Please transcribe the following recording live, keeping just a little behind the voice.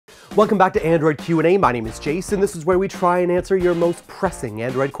Welcome back to Android Q&A. My name is Jayce, and this is where we try and answer your most pressing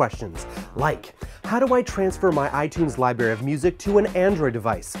Android questions, like, how do I transfer my iTunes library of music to an Android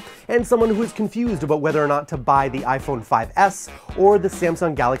device? And someone who is confused about whether or not to buy the iPhone 5S or the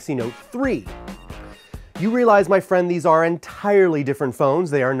Samsung Galaxy Note 3. You realize, my friend, these are entirely different phones.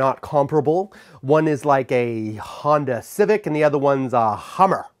 They are not comparable. One is like a Honda Civic and the other one's a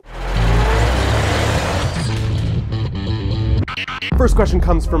Hummer. First question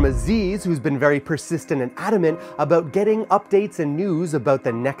comes from Aziz, who's been very persistent and adamant about getting updates and news about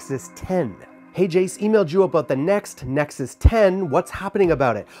the Nexus 10. Hey Jayce, emailed you about the next Nexus 10. What's happening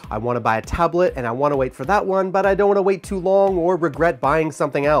about it? I want to buy a tablet and I want to wait for that one, but I don't want to wait too long or regret buying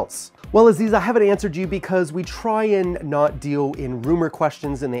something else. Well, Aziz, I haven't answered you because we try and not deal in rumor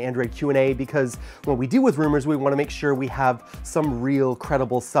questions in the Android Q&A, because when we deal with rumors, we want to make sure we have some real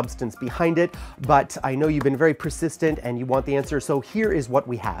credible substance behind it. But I know you've been very persistent and you want the answer, so here is what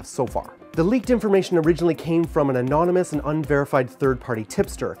we have so far. The leaked information originally came from an anonymous and unverified third-party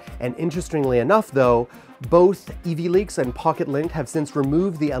tipster, and interestingly enough though, both EV-Leaks and Pocket Link have since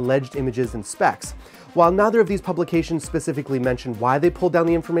removed the alleged images and specs. While neither of these publications specifically mention why they pulled down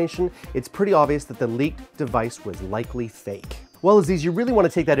the information, it's pretty obvious that the leaked device was likely fake. Well, Aziz, you really want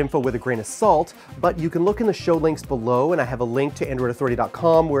to take that info with a grain of salt, but you can look in the show links below, and I have a link to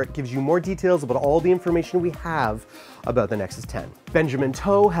AndroidAuthority.com where it gives you more details about all the information we have about the Nexus 10. Benjamin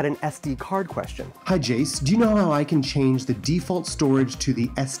Toe had an SD card question. Hi Jayce, do you know how I can change the default storage to the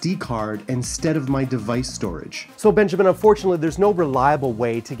SD card instead of my device storage? So Benjamin, unfortunately, there's no reliable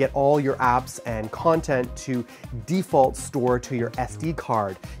way to get all your apps and content to default store to your SD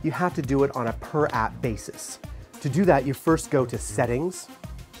card. You have to do it on a per app basis. To do that, you first go to Settings,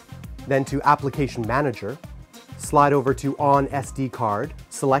 then to Application Manager, slide over to On SD Card,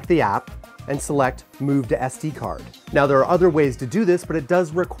 select the app, and select Move to SD Card. Now, there are other ways to do this, but it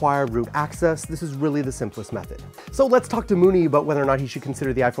does require root access. This is really the simplest method. So let's talk to Mooney about whether or not he should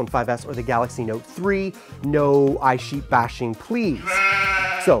consider the iPhone 5S or the Galaxy Note 3. No iSheet bashing, please.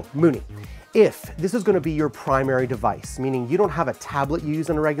 So, Mooney, if this is going to be your primary device, meaning you don't have a tablet you use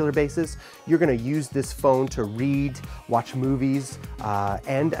on a regular basis, you're going to use this phone to read, watch movies,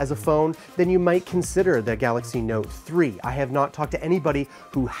 and as a phone, then you might consider the Galaxy Note 3. I have not talked to anybody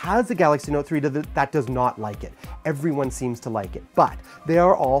who has a Galaxy Note 3 that does not like it. Everyone seems to like it, but they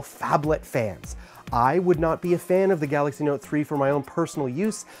are all phablet fans. I would not be a fan of the Galaxy Note 3 for my own personal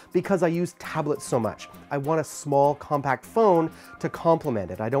use because I use tablets so much. I want a small, compact phone to complement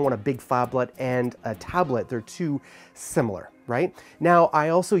it. I don't want a big phablet and a tablet. They're too similar, right? Now, I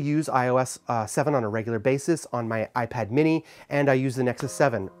also use iOS 7 on a regular basis on my iPad mini, and I use the Nexus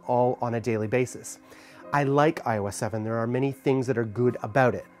 7 all on a daily basis. I like iOS 7. There are many things that are good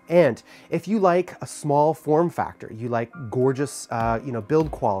about it. And if you like a small form factor, you like gorgeous build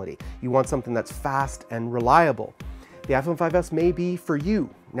quality, you want something that's fast and reliable, the iPhone 5S may be for you.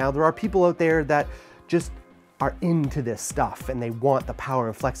 Now, there are people out there that just are into this stuff and they want the power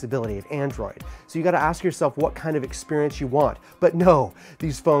and flexibility of Android. So you got to ask yourself what kind of experience you want. But no,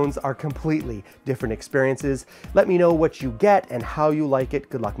 these phones are completely different experiences. Let me know what you get and how you like it.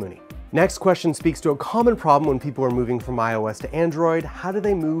 Good luck, Mooney. Next question speaks to a common problem when people are moving from iOS to Android. How do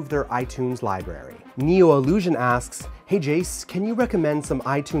they move their iTunes library? Neo Illusion asks, hey Jayce, can you recommend some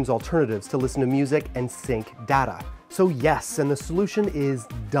iTunes alternatives to listen to music and sync data? So yes, and the solution is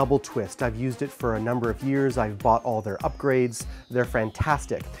Double Twist. I've used it for a number of years. I've bought all their upgrades. They're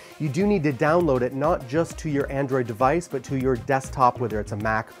fantastic. You do need to download it not just to your Android device, but to your desktop, whether it's a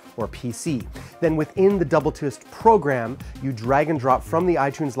Mac or PC. Then within the Double Twist program, you drag and drop from the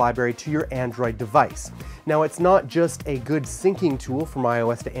iTunes library to your Android device. Now, it's not just a good syncing tool from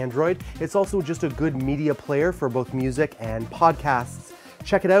iOS to Android, it's also just a good media player for both music and podcasts.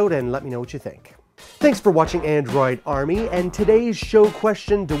 Check it out and let me know what you think. Thanks for watching Android Army, and today's show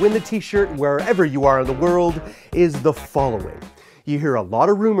question to win the t-shirt wherever you are in the world is the following. You hear a lot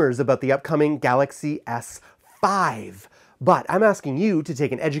of rumors about the upcoming Galaxy S5, but I'm asking you to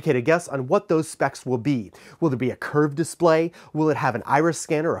take an educated guess on what those specs will be. Will there be a curved display? Will it have an iris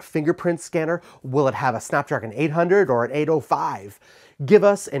scanner, a fingerprint scanner? Will it have a Snapdragon 800 or an 805? Give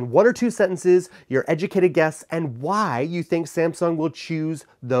us, in 1 or 2 sentences, your educated guess and why you think Samsung will choose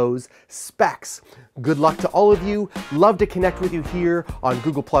those specs. Good luck to all of you. Love to connect with you here on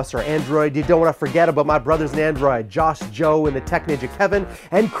Google Plus or Android. You don't want to forget about my brothers in Android, Josh, Joe, and the Tech Ninja Kevin,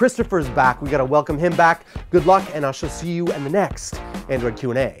 and Christopher's back. We got to welcome him back. Good luck, and I shall see you in the next Android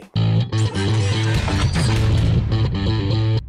Q&A.